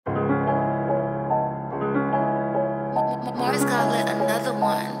Mars got lit another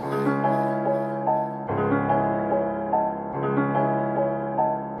one.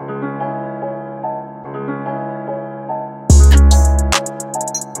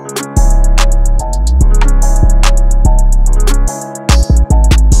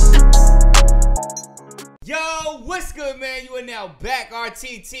 What's good, man? You are now back,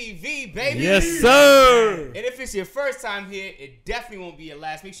 RTTV, baby. Yes, sir. And if it's your first time here, it definitely won't be your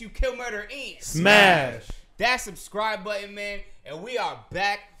last. Make sure you kill, murder, and smash that subscribe button, man. And we are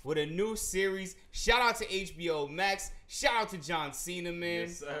back with a new series. Shout out to HBO Max. Shout out to John Cena, man.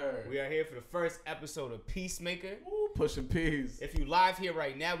 Yes, sir. We are here for the first episode of Peacemaker. Ooh, pushing peas. If you live here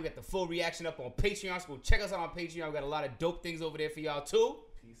right now, we got the full reaction up on Patreon. So go check us out on Patreon. We got a lot of dope things over there for y'all, too.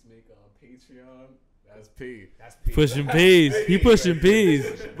 Peacemaker on Patreon. That's P. That's P. Pushing peas. He pushing peas.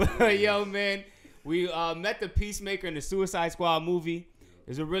 But yo, man, we met the Peacemaker in the Suicide Squad movie.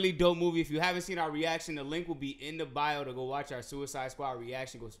 It's a really dope movie. If you haven't seen our reaction, the link will be in the bio to go watch our Suicide Squad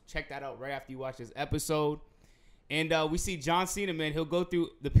reaction. Go check that out right after you watch this episode. And we see John Cena, man. He'll go through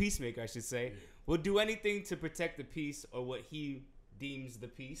the Peacemaker, I should say. Yeah. Will do anything to protect the peace or what he deems the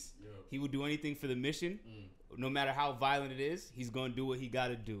peace. Yep. He will do anything for the mission. No matter how violent it is, he's gonna do what he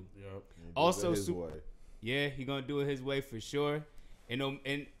gotta do. Yep. Also, yeah, he's gonna do it his way for sure.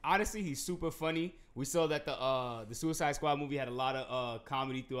 And honestly, he's super funny. We saw that the Suicide Squad movie had a lot of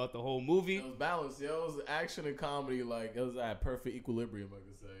comedy throughout the whole movie. It was balanced, yo. It was action and comedy, like it was at perfect equilibrium, I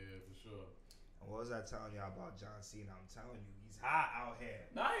could say, yeah, for sure. What was I telling y'all about John Cena? I'm telling you, he's hot out here.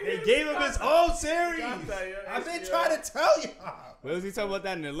 Nah, they gave him his whole series. I've been trying to tell y'all. What was he talking about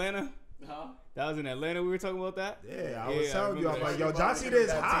that in Atlanta? Huh? That was in Atlanta. We were talking about that. Yeah, I was telling you. I'm like, yo, John Cena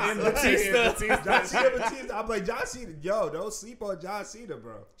is hot. John Cena. I'm like, John Cena. Yo, don't sleep on John Cena,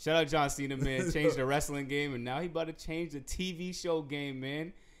 bro. Shout out John Cena, man. Changed the wrestling game, and now he about to change the TV show game,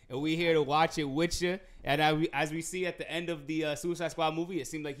 man. And we here to watch it with you. And as we see at the end of the Suicide Squad movie, it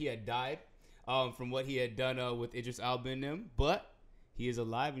seemed like he had died from what he had done with Idris Elba and them. But he is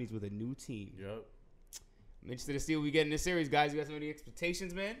alive, and he's with a new team. Yep. I'm interested to see what we get in this series, guys. You guys have any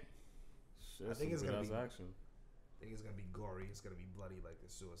expectations, man? I think it's gonna be action. I think it's gonna be gory. It's gonna be bloody like the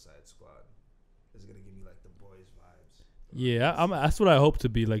Suicide Squad. It's gonna give me like the Boys vibes. Yeah, that's what I hope to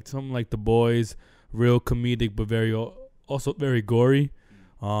be, like something like the Boys, real comedic but also very gory.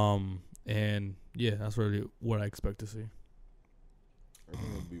 And yeah, that's really what I expect to see. I think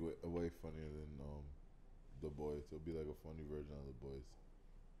it'll be way funnier than the Boys. It'll be like a funny version of the Boys.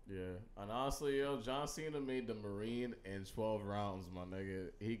 Yeah, and honestly, yo, John Cena made the Marine in 12 rounds, my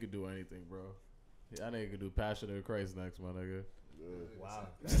nigga. He could do anything, bro. That nigga could do Passion of the Christ next, my nigga. Yeah. Wow.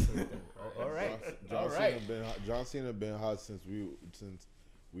 All right. John Cena been hot since we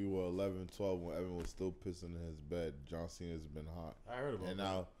were 11, 12 when Evan was still pissing in his bed. John Cena's been hot. I heard about that. And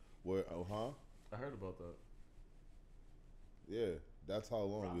now we're I heard about that. Yeah. That's how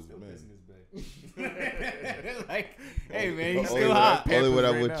long it's been. Like, hey, man, he's still hot. Only when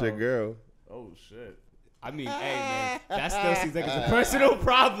I'm with now. your girl. Oh, shit. I mean, hey, man, that still seems like it's a personal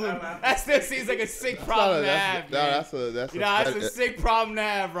problem. That still seems like a sick problem to have, man. That's a sick problem to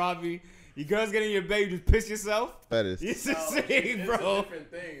have, Robbie. Your girl's getting in your bed, you just piss yourself? Fetish. It's the same, bro.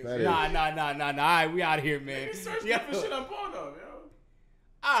 Nah. All right, we out of here, man. You search for shit on Pornhub, yo.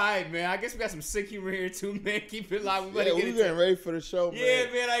 All right, man. I guess we got some sick humor here too, man. Keep it live. We getting ready for the show, man.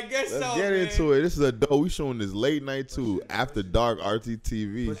 Yeah, man. I guess Let's so. get into it. This is a dope. We showing this late night too. After dark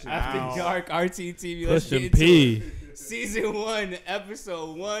RTTV. After dark RTTV. Let's get into it. Season 1,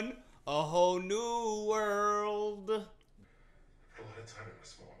 episode 1. A whole new world. For a lot of time in my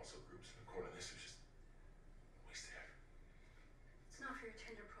small muscle groups, and recording this was just wasted effort. It's not for your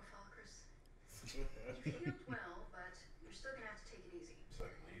Tinder profile, Chris. You healed well, but you're still gonna have to take it easy. So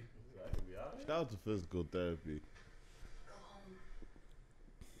I can leave. Shout out to physical therapy. Go home.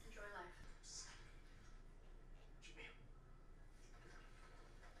 Enjoy life. Jimmy.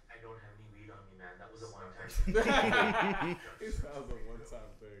 I don't have any weed on me, man. That was a one-time. It sounds like a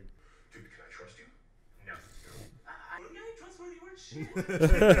one-time thing. Dude, can I trust you? No. You ain't trustworthy word shit. Bro, am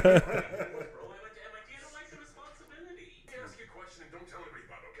I dealing like the responsibility? Let me ask you a question and don't tell anybody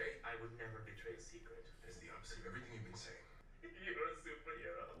about it, okay? I would never betray a secret. It's the opposite of everything you've been saying. You're a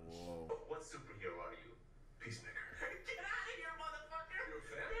superhero. Whoa. What superhero are you? Peacemaker. Get out of here, motherfucker! You a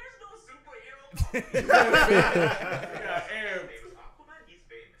fan? There's no superhero. Yeah, Famous Aquaman, he's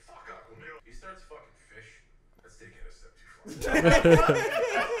famous. Fuck Aquaman. He starts fucking fish. That's taking it a step too far.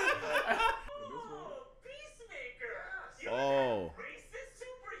 Peacemaker! Oh. Racist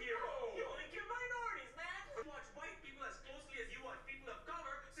superhero! You only kill minorities, man! You watch white people as closely as you watch people of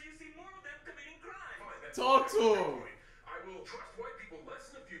color, so you see more of them committing crime. Fine, that's Talk to my him. point. I will trust white people less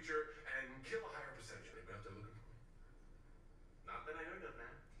in the future and kill a higher percentage. They've been out there looking for me.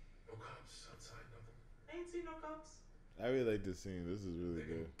 I ain't seen no cops. I really like this scene. This is really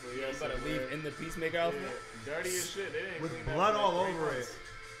good. You better leave in the Peacemaker outfit. Dirty as shit. They didn't With clean that blood for all like 3 over months.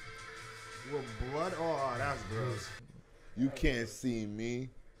 it. With blood all. Oh, that's gross. You can't see me,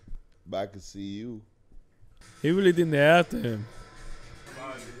 but I can see you. He really think they're after him.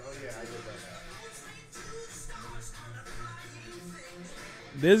 Oh yeah, I get that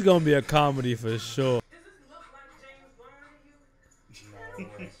This is gonna be a comedy for sure. Does this look like James Bond to you?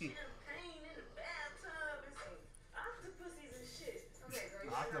 now. Champagne in the bathtub and some octopuses and shit. Okay,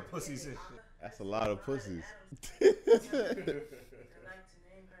 girl. No. Octopuses and shit. That's a lot of pussies. I'd like to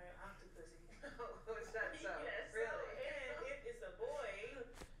name her Octopussy. Oh, is that so? Yes, Really? and if it's a boy,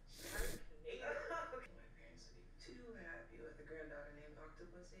 Sharknado. My parents would be too happy with a granddaughter named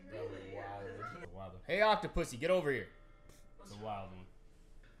Octopussy. That was wild. Hey, Octopussy, get over here. It's a wild one.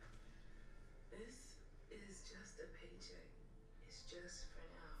 This is just a paycheck. It's just for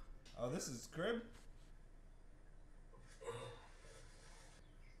now. Oh, this is Crib?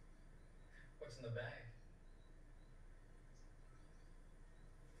 What's in the bag?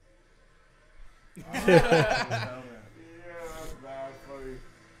 Yeah, that's bad, funny.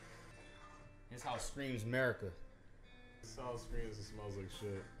 His house screams America. This house screams and smells like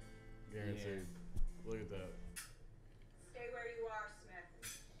shit. Guaranteed. Look at that. Stay where you are, Smith.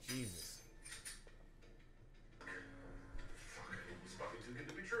 Jesus. Fuck, it was fucking too good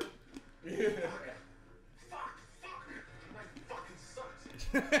to be true. Fuck. My fucking sucks.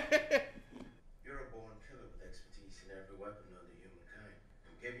 You're a born killer with expertise in every weapon known to humankind.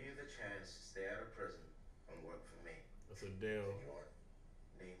 I'm giving you the chance to stay out of prison and work for me. That's a deal. Your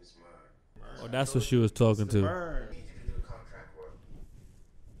name is Murd. Oh, that's what she was talking to. I need you to do contract work.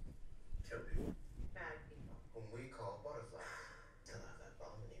 Kill people. Bad people. Whom we call butterflies. Still have that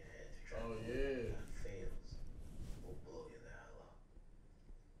bomb in your head to try Oh, to yeah. If that fails, we'll blow you the hell up.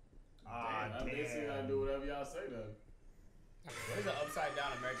 Ah, Damn, I basically gotta do whatever y'all say then. What is an upside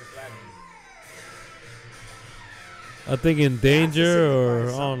down American flag mean? I think in danger or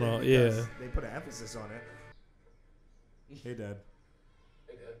I don't know. Because Yeah. They put an emphasis on it. Hey, Dad.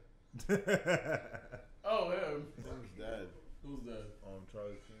 Hey, Dad. Oh, him. Who's dead? Who's that?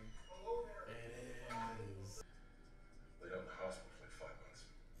 Charlie Sheen. It is. Laid out in the hospital for like 5 months.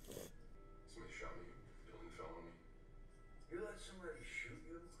 Somebody shot me. Building fell on me. You let somebody shoot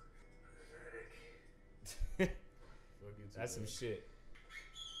you? Pathetic. Fuck you too, That's some man. shit.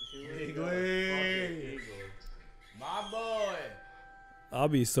 He really Eagle. got a fucking eagle. My boy. I'll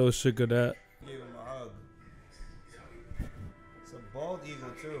be so shook of that. Give him a hug. It's a bald eagle,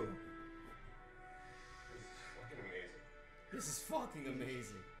 too. Fucking amazing. This is fucking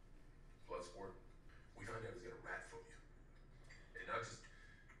amazing. Bloodsport. We found out he's got a rat phobia. And not just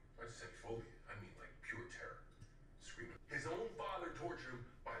any phobia. I mean like pure terror. Screaming. His own father tortured him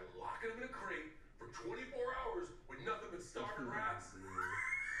by locking him in a crate for 24 hours with nothing but starving rats.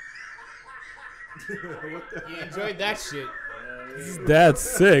 He enjoyed that shit. That's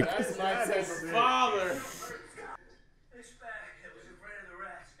sick. That's my type of father. This bag that was afraid of the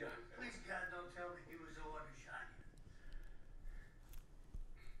rats. Please, God, don't tell me he was the one who shot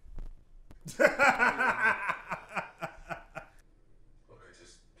Look, I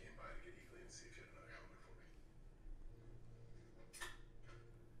just came by to get Eagly and see if you had another helmet for me.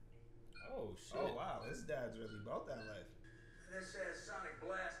 Oh shit. Oh, wow. This dad's really about that life. This has sonic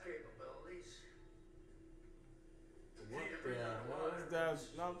blast capabilities. What the hell? Well, this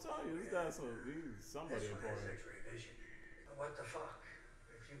guy's, no, I'm telling you, this guy's he's somebody This one has important. X-ray vision. What the fuck?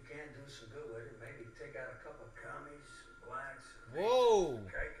 If you can do some good with it, maybe take out a couple of commies, blacks, Whoa.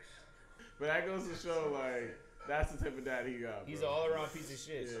 cakes. But that goes to show, like, that's the type of dad he got. He's an bro. all around piece of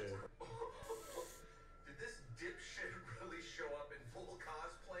shit. Yeah. Did this dipshit really show up in full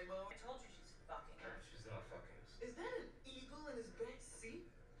cosplay mode? I told you she's fucking us. She's not fucking us. Is that an eagle in his back seat?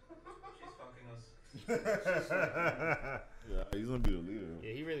 She's fucking us. Yeah, he's gonna be the leader.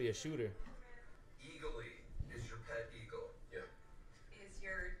 Yeah, he really a shooter. Eagly is your pet eagle. Yeah. Is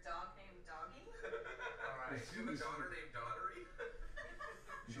your dog named Doggy? Alright. You have a daughter named Daughtery?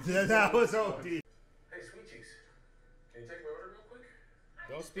 That was OD. Hey, Sweet Cheeks. Can you take my order real quick?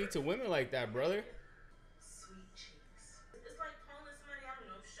 Don't speak to women like that, brother. Sweet cheeks. It's like calling somebody, I don't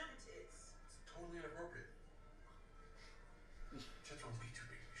know, sugar tits. It's totally inappropriate. Tits are way too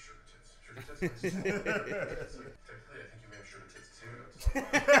big to be sugar tits. Sugar tits are technically, I think you may have sugar tits too.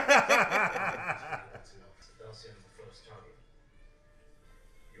 Sebastian is the first target.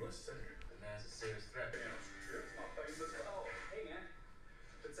 U.S. Senator. The man's a serious threat. Oh, hey man.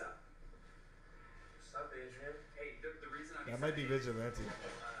 What's up? What's up, Adrian? Hey, the reason I'm That might be vigilante. I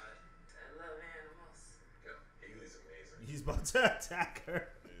love animals. Yeah, Eagly's amazing. He's about to attack her,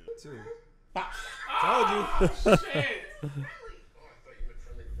 too. Told you. Shit. Oh, I thought you meant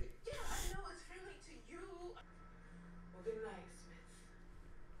friendly to me. Yeah, I know it's friendly to you. Well, good night, Smith.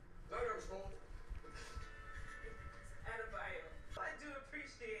 Not our fault. Adebayo. I do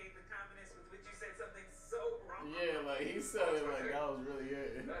appreciate the confidence with which you said something so wrong. Yeah, like he said it like that was really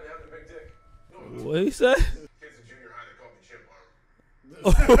it. Not having a big dick. No, What he said? kids in junior high, they call me Chimp Arm.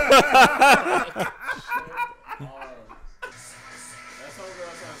 That's all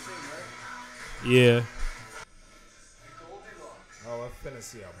girl trying to sing, right? Yeah. Oh, I'm finna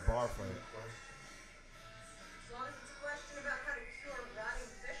see a bar fight. As long as it's a question about how to cure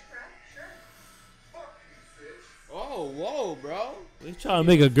rotting fish crack, sure. Fuck you, fish. Oh, whoa, bro. They trying to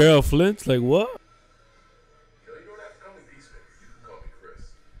make a girl flinch. Like what? You know, you don't have to call me Peacemaker. You can call me Chris.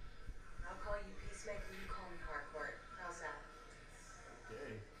 I'll call you Peacemaker, you call me Hardcore. How's that?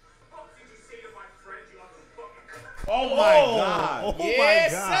 Okay. What did you say to my friend, you ugly fucking Oh my god. Oh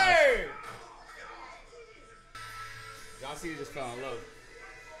yes, my god. sir. John Cena just fell in love.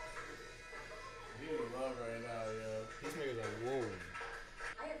 He in love right now, yo. Peacemaker's like, whoa.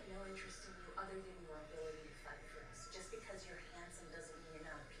 I have no interest in you other than your ability to fight for us. Just because you're handsome doesn't mean you're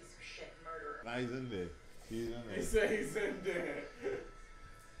not a piece of shit murderer. Nah, he's in there. He's in He there. said he's in there.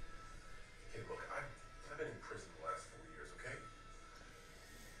 Hey, look, I've been in prison the last 4 years, okay?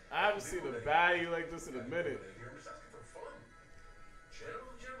 I haven't seen a baddie like this in a minute. Here, I'm just asking for fun.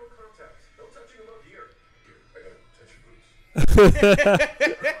 General contact. No touching above here. Here, I gotta touch your boots.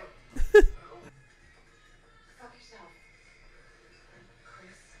 Fuck yourself.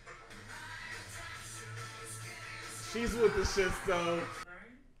 Chris. She's with the shit though. Learn,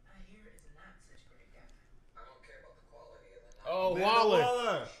 I hear, is not such great guy. I don't care about the quality of the night. Oh, Amanda Waller.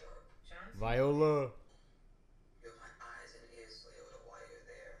 Waller. Johnson? Viola. You're my eyes and ears, Leota, while you're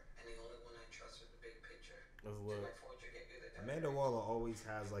there. And the only one I trust with the big picture. That's Did lit. my fortune get you the Amanda Waller always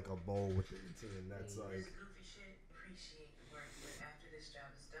has like a bowl with the routine that's like. This goofy shit, appreciate the work, but after this job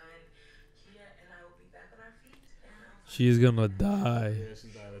is done, Kia and I will be back on our feet. And She's gonna die. Yeah,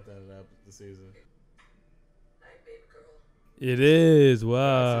 she's not at that the season. night, babe girl. It is. Wow.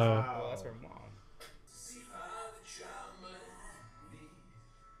 Oh, that's her mom.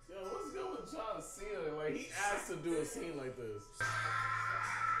 Yo, what's good with John Cena? Like he asked to do a scene like this.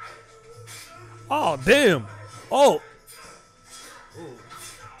 Oh damn. Oh.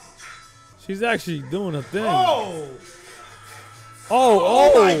 She's actually doing a thing. Oh!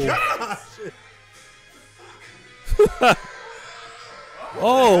 Oh. Oh my gosh!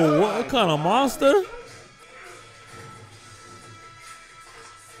 Oh, what kind of monster?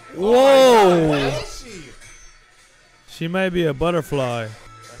 Whoa. What is she? She might be a butterfly.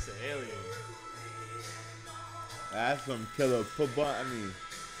 That's an alien. That's some killer football. I mean,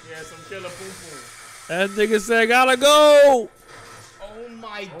 Yeah, some killer poo poo. That nigga said, gotta go. Oh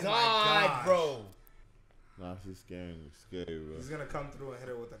my Oh my god, gosh. bro. nah, she's scary, bro. He's gonna come through and hit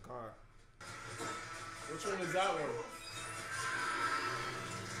her with a car. Which one is that one?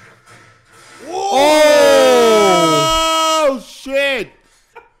 Oh shit!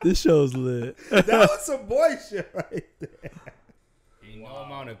 This show's lit. That was some boy shit right there. Ain't no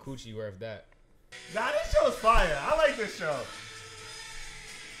amount of coochie worth that. Nah, this show's fire. I like this show.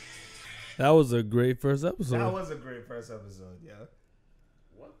 That was a great first episode. That was a great first episode, yeah.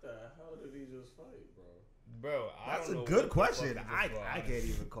 What the hell did he just fight, bro? Bro, I That's don't a know good what the question. fuck he I just brought. can't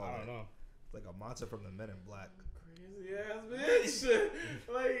even call I it. don't know. Like a monster from the Men in Black. Crazy ass bitch.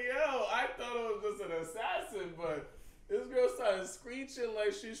 Like, yo, I thought it was just an assassin, but this girl started screeching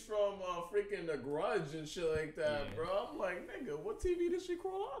like she's from freaking The Grudge and shit like that, Yeah. bro. I'm like, nigga, what TV did she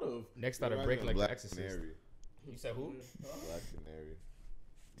crawl out of? Next started Imagine breaking like Black the Exorcist. Canary. You said who? Black Canary.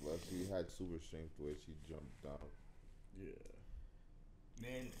 But she had super strength the way she jumped down. Yeah.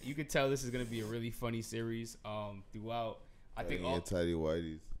 Man, you could tell this is gonna be a really funny series. Throughout, I think Fighting all. your tidy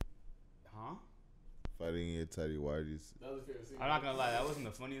whities. Huh? Fighting your tidy whities. That was a favorite scene. I'm not gonna lie, that wasn't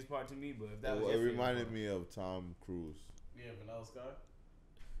the funniest part to me, but if that was It your favorite reminded part- me of Tom Cruise. Yeah, Vanilla Sky.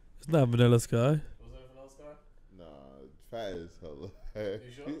 It's not Vanilla Sky. Was that Vanilla Sky? Nah, fat as hell.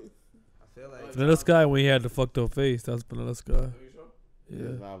 You sure? I feel like Vanilla Sky when he had the fucked up face. That's Vanilla Sky. Are you sure?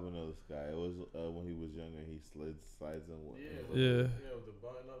 Yeah. It's not Vanilla Sky. It was when he was younger. He slides in. Yeah. Yeah, with the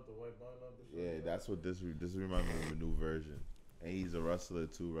button up, the white button up. And shit. Yeah, that's what this reminds me of a new version. And he's a wrestler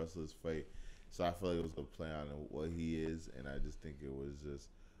too. Wrestlers fight. So I feel like it was a play on what he is, and I just think it was just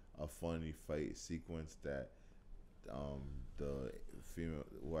a funny fight sequence that the female,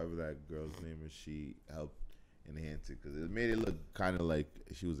 whoever that girl's name is, she helped enhance it because it made it look kind of like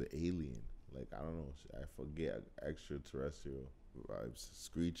she was an alien. Like, I don't know, I forget, extraterrestrial vibes.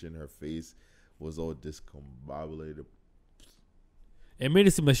 Screeching, her face was all discombobulated. It made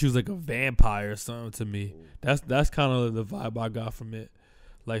it seem like she was like a vampire or something to me. That's kind of the vibe I got from it.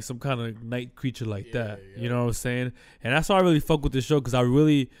 Like some kind of night creature like that. You know what I'm saying? And that's why I really fuck with this show, because I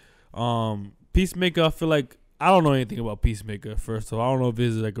really, Peacemaker, I feel like, I don't know anything about Peacemaker, first of all. I don't know if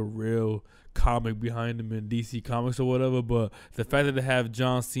there's like a real comic behind him in DC Comics or whatever, but the fact that they have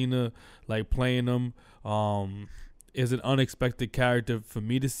John Cena like playing him is an unexpected character for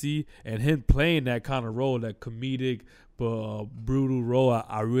me to see. And him playing that kind of role, that comedic but brutal role,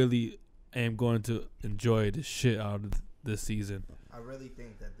 I really am going to enjoy the shit out of this season. I really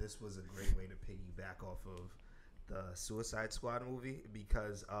think that this was a great way to piggyback off of the Suicide Squad movie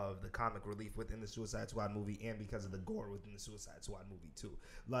because of the comic relief within the Suicide Squad movie and because of the gore within the Suicide Squad movie too.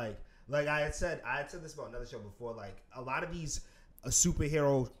 Like I had said this about another show before. Like a lot of these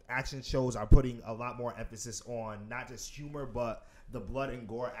superhero action shows are putting a lot more emphasis on not just humor but the blood and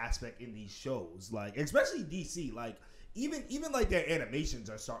gore aspect in these shows. Like especially DC. Like even like their animations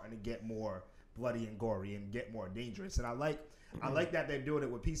are starting to get more bloody and gory and get more dangerous. And I like that they're doing it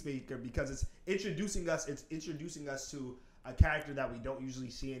with Peacemaker because it's introducing us to a character that we don't usually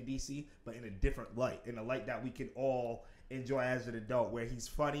see in DC, but in a different light, in a light that we can all enjoy as an adult, where he's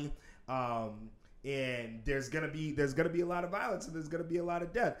funny, and there's gonna be a lot of violence and there's gonna be a lot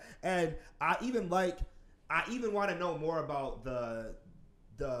of death. And I even want to know more about the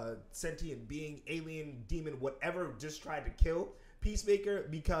sentient being, alien, demon, whatever just tried to kill Peacemaker,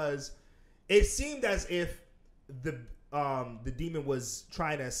 because it seemed as if the demon was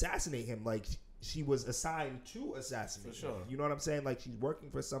trying to assassinate him. Like she was assigned to assassinate him. You know what I'm saying? Like she's working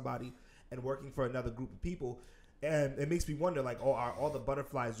for somebody and working for another group of people. And it makes me wonder, like, do all the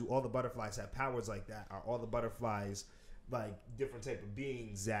butterflies have powers like that? Are all the butterflies like different type of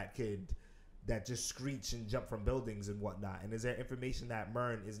beings that just screech and jump from buildings and whatnot? And is there information that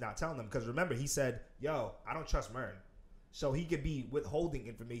Myrn is not telling them? Because remember, he said, yo, I don't trust Myrn. So he could be withholding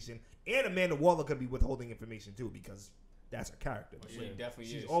information, and Amanda Waller could be withholding information too, because that's her character.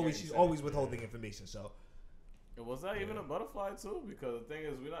 She's always withholding information. So was that even a butterfly too? Because the thing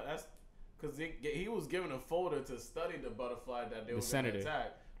is, because he was given a folder to study the butterfly that they were going to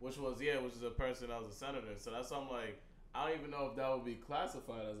attack, which is a person that was a senator. So that's why I'm like, I don't even know if that would be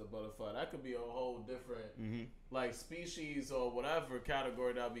classified as a butterfly. That could be a whole different like species or whatever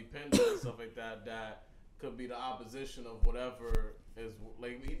category that would be pinned and stuff like that. That could be the opposition of whatever is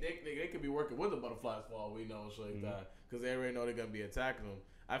like they could be working with the butterflies for all we know, shit like that, because they already know they're gonna be attacking them.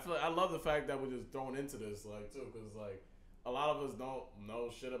 I love the fact that we're just thrown into this like too, because like a lot of us don't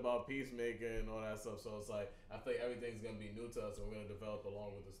know shit about Peacemaker and all that stuff. So it's like I think everything's gonna be new to us, and we're gonna develop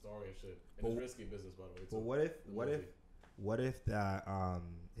along with the story and shit. And it's risky business, by the way. Too. But what if that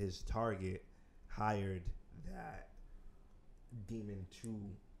his target hired that demon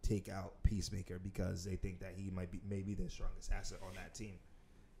to take out Peacemaker because they think that he might be maybe the strongest asset on that team,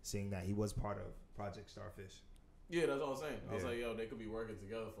 seeing that he was part of Project Starfish? Yeah, that's what I'm saying. I was like, yo, they could be working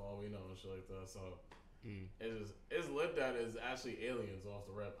together for all we know and shit like that. So it's lit that it's actually aliens off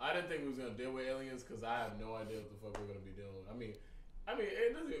the rep. I didn't think we was gonna deal with aliens because I have no idea what the fuck we're gonna be dealing with. I mean,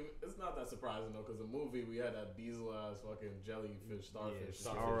 it's not that surprising though, because the movie we had that diesel-ass fucking jellyfish, starfish,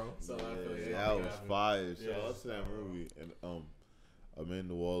 Starro. So I feel like that was fire. Shout out to that movie. And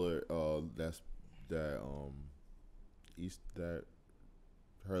Amanda Waller, that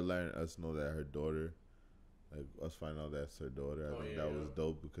her letting us know that her daughter, like us finding out that's her daughter. I think that was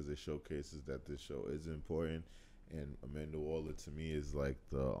dope because it showcases that this show is important. And Amanda Waller to me is like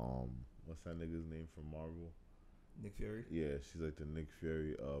the what's that nigga's name from Marvel? Nick Fury. Yeah, she's like the Nick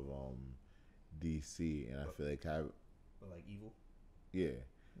Fury of DC, and I feel like like evil. Yeah.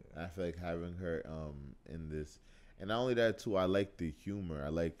 I feel like having her in this. And not only that too, I like the humor.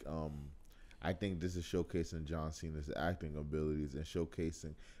 I think this is showcasing John Cena's acting abilities and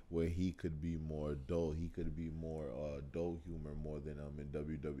showcasing where he could be more adult. He could be more adult humor more than in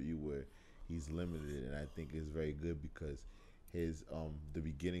WWE where he's limited. And I think it's very good because his the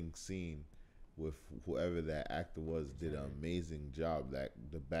beginning scene with whoever that actor was did an amazing job. That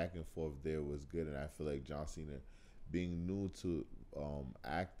the back and forth there was good, and I feel like John Cena, being new to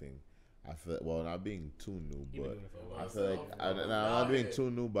acting. I feel not being too new, but I feel like not being too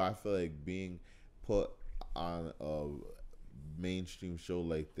new, but I feel like being put on a mainstream show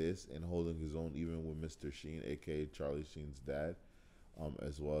like this and holding his own, even with Mr. Sheen, aka Charlie Sheen's dad,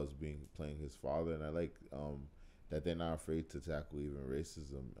 as well as playing his father, and I like that they're not afraid to tackle even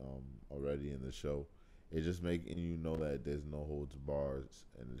racism already in the show. It's just making you know that there's no holds bars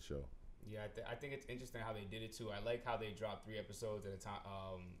in the show. Yeah, I think it's interesting how they did it too. I like how they dropped 3 episodes at a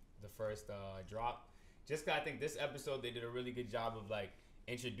time. The first drop, just 'cause I think this episode they did a really good job of like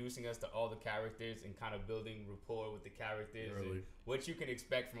introducing us to all the characters and kind of building rapport with the characters Really? and what you can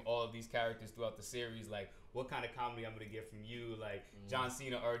expect from all of these characters throughout the series. Like, what kind of comedy I'm going to get from you. Like, John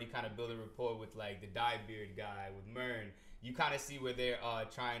Cena already kind of building rapport with, like, the dye-beard guy, with Mern. You kind of see where they're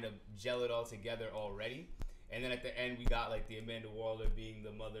trying to gel it all together already. And then at the end, we got, like, the Amanda Waller being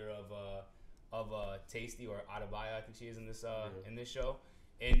the mother of Tasty, or Adebayo, I think she is in this show.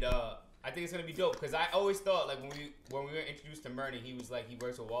 And I think it's gonna be dope because I always thought, like, when we were introduced to Mern and he was like, he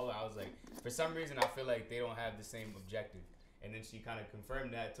works with Waller, I was like, for some reason I feel like they don't have the same objective. And then she kind of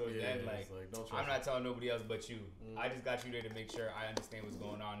confirmed that towards the end, like I'm not telling nobody else but you. I just got you there to make sure I understand what's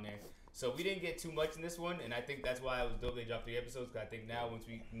going on there. So we didn't get too much in this one, and I think that's why it was dope they dropped 3 episodes. Cause I think now once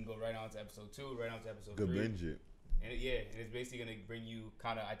we can go right on to episode 2, right on to episode 3. Good binge it. And and it's basically gonna bring you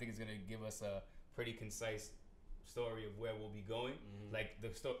kind of. I think it's gonna give us a pretty concise story of where we'll be going. Like the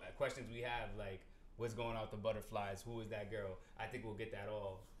questions we have, like what's going on with the butterflies, who is that girl? I think we'll get that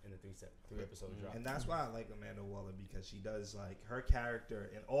all in the 3 episode drop. And that's why I like Amanda Waller, because she does, like, her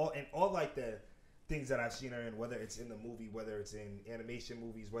character and all like the things that I've seen her in, whether it's in the movie, whether it's in animation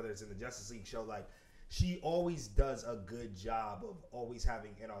movies, whether it's in the Justice League show, like she always does a good job of always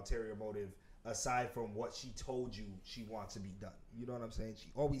having an ulterior motive aside from what she told you she wants to be done. You know what I'm saying?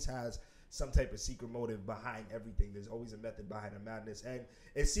 She always has some type of secret motive behind everything. There's always a method behind her madness. And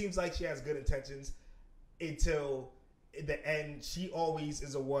it seems like she has good intentions until the end. She always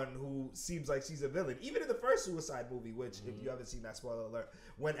is a one who seems like she's a villain. Even in the first Suicide movie, which if you haven't seen that, spoiler alert,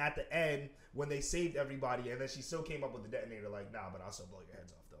 when at the end, when they saved everybody and then she still came up with the detonator, like, nah, but I'll still blow your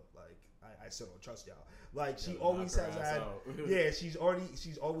heads off though. Like, I still don't trust y'all. Like, she always has had, she's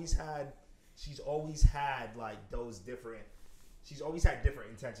always had like those different, she's always had different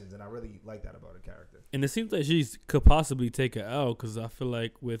intentions, and I really like that about her character. And it seems like she could possibly take an L, because I feel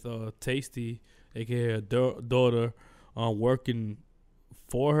like with Tasty, aka her daughter, working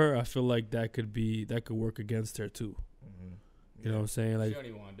for her, I feel like that could work against her too. You know what I'm saying? Like, she don't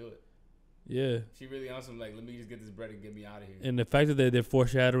even want to do it. Yeah. She really on some, like, let me just get this bread and get me out of here. And the fact that they're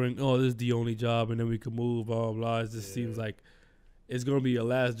foreshadowing, oh, this is the only job, and then we can move, blah, blah, blah. It just seems like it's gonna be your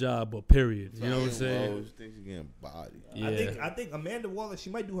last job, but period. You know what I'm saying? She thinks she's getting bodied. Yeah. I think Amanda Waller,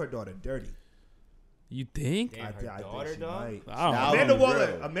 she might do her daughter dirty. You think? Damn, her daughter, dog? Amanda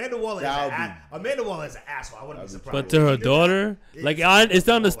Waller is an asshole. I wouldn't be surprised. But to her daughter, like, it's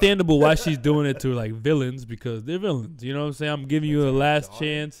understandable why she's doing it to, like, villains, because they're villains. You know what I'm saying? I'm giving you a last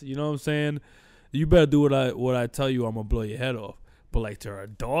chance. You know what I'm saying? You better do what I tell you. I'm gonna blow your head off. But, like, to her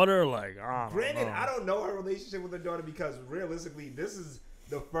daughter, like, granted, I don't know her relationship with her daughter, because realistically, this is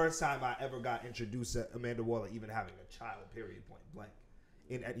the first time I ever got introduced to Amanda Waller even having a child. Period. Point blank.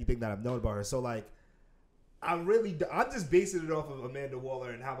 In anything that I've known about her, so like. I'm just basing it off of Amanda Waller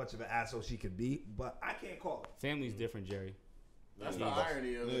and how much of an asshole she could be, but I can't call it. Family's different, Jerry. That's the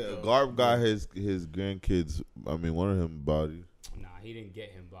irony of it. Yeah, Garb got his grandkids. I mean, one of them bodied. Nah, he didn't get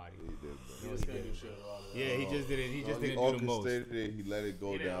him bodied. He did, He was gonna do shit about it. Yeah, he just didn't. He just didn't do the most. He let it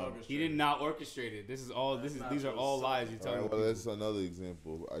go down. He did not orchestrate it. These are all lies you're telling me. Well, that's another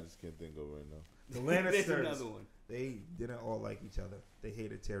example. I just can't think of right now. The Lannisters, another one. They didn't all like each other. They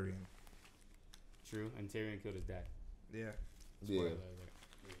hated Tyrion. True, and Tyrion killed his dad. Yeah.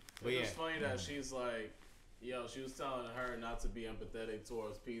 But it's funny that she's like, she was telling her not to be empathetic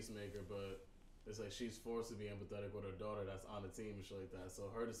towards Peacemaker, but it's like she's forced to be empathetic with her daughter that's on the team and shit like that.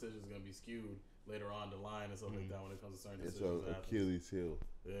 So her decision is gonna be skewed later on the line and stuff like that when it comes to certain decisions. It's Achilles heel.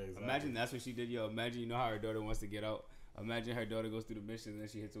 Yeah, exactly. Imagine that's what she did, Imagine you know how her daughter wants to get out. Imagine her daughter goes through the mission and then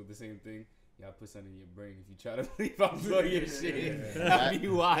she hits her with the same thing. Y'all put something in your brain. If you try to leave out blow your shit, that'd be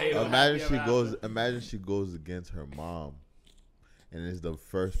wild. Imagine she goes against her mom, and is the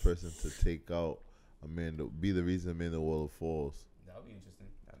first person to take out Amanda. Be the reason Amanda Waller falls. That would be interesting.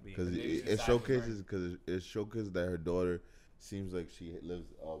 Because it showcases that her daughter seems like she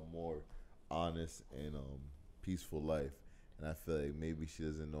lives a more honest and peaceful life, and I feel like maybe she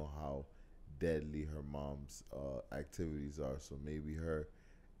doesn't know how deadly her mom's activities are. So maybe her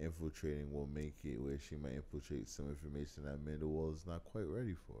infiltrating will make it where she might infiltrate some information that Amanda Waller is not quite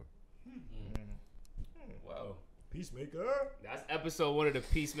ready for. Wow. Peacemaker. That's episode 1 of the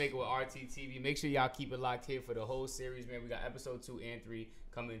Peacemaker with RTTV. Make sure y'all keep it locked here for the whole series, man. We got episode 2 and 3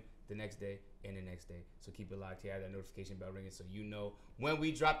 coming the next day and the next day. So keep it locked here. Have that notification bell ringing so you know when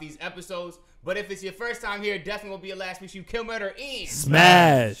we drop these episodes. But if it's your first time here, definitely won't be your last. Make sure you kill, murder, and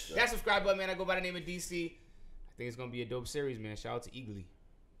smash that subscribe button, man. I go by the name of DC. I think it's going to be a dope series, man. Shout out to Eagly.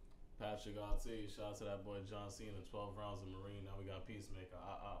 Patricrt, shout out to that boy John Cena, 12 rounds of Marine. Now we got Peacemaker.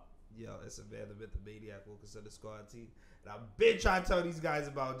 Yo, it's a man, the myth, the maniac, Wilkinson, the Squad T. And I've been trying to tell these guys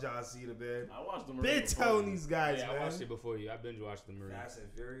about John Cena, man. I watched the Been telling these guys, man. I watched it before you. I binge watched the Marine. Fast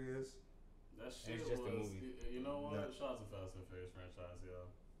and Furious. That shit it's just was, a movie. You know what? No. Shout out to Fast and Furious franchise, yo.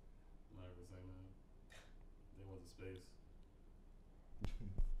 I'm not even saying that. They went to space.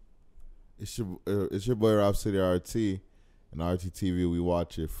 It's your boy Robcityrt, and RTTV. We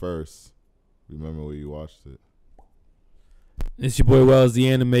watch it first. Remember where you watched it. It's your boy Wells, the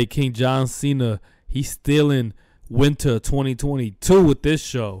anime king, John Cena. He's stealing winter 2022 with this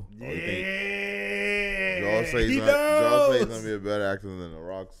show. Yeah. Joel say he's gonna be a better actor than The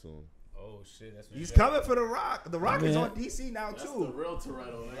Rock soon. Oh shit, that's what He's coming for The Rock. The Rock is Yeah. on DC now That's too. the real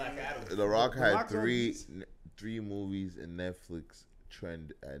Toretto, man. Black Adam. The Rock had Rock's on three movies in Netflix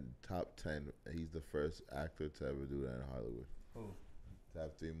trend and top 10. He's the first actor to ever do that in Hollywood. Who? To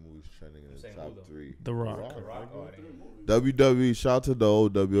have 3 movies trending in the saying top who, though? 3. The Rock. The Rock. Oh, I didn't hear. WWE, shout out to the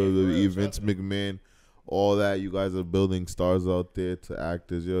old WWE, Yeah, Vince shout out to McMahon, all that. You guys are building stars out there to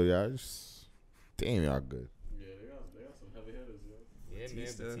actors. Yo, y'all just, damn, y'all good. Yeah, they got some heavy hitters, yo. Yeah,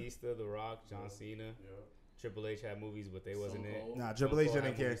 Batista. man. Batista, The Rock, John Cena. Yeah. Triple H had movies, but they wasn't Stone it. Cold. Nah, Triple H Stone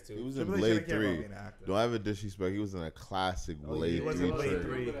Cold didn't had care. movies, too. He was in Triple H Blade didn't care about 3. being an actor. Don't ever disrespect. He was in a classic Oh, yeah, Blade he 3. was in Blade trailer.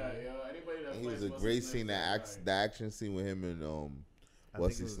 3. Remember that, yo. Anybody that And he was plays a what's great his scene. name, The action scene with him and I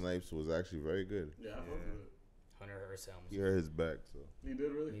Wesley think it was- Snipes was actually very good. Yeah, I fuck with it. Hunter Hearst Helms. He hurt his back, so. He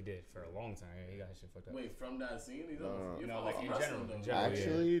did really? He did for a long time. He got shit fucked up. Wait, from that scene? He's No. you No, know, like from in wrestling, general, though. in general.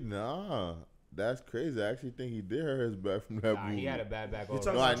 Actually, nah. That's crazy. I actually think he did hurt his back from that Nah, movie. he had a bad back. You're already.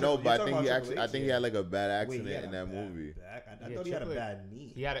 talking No, I about know, Triple- but I you're think talking he about actually, Triple I think H, he had like a bad Wait, accident he had in a that bad movie. back? I Yeah, thought he had a Triple H. bad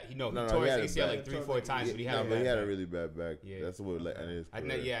knee. He had a, No, he he tore had his a ACL bad- like 3-4 times, but he had Nah, a but bad he had a back. really bad back. Yeah. That's what ended his I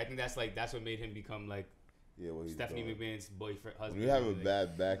career. think, I think that's what made him become like Yeah, what he's Stephanie doing. McMahon's boyfriend, husband. When you have a like,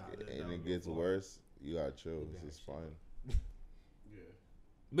 bad back Nah, and that it gets was worse, you gotta chill. Yeah, It's just fine. Yeah.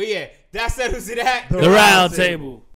 But yeah, that settles it at The round table.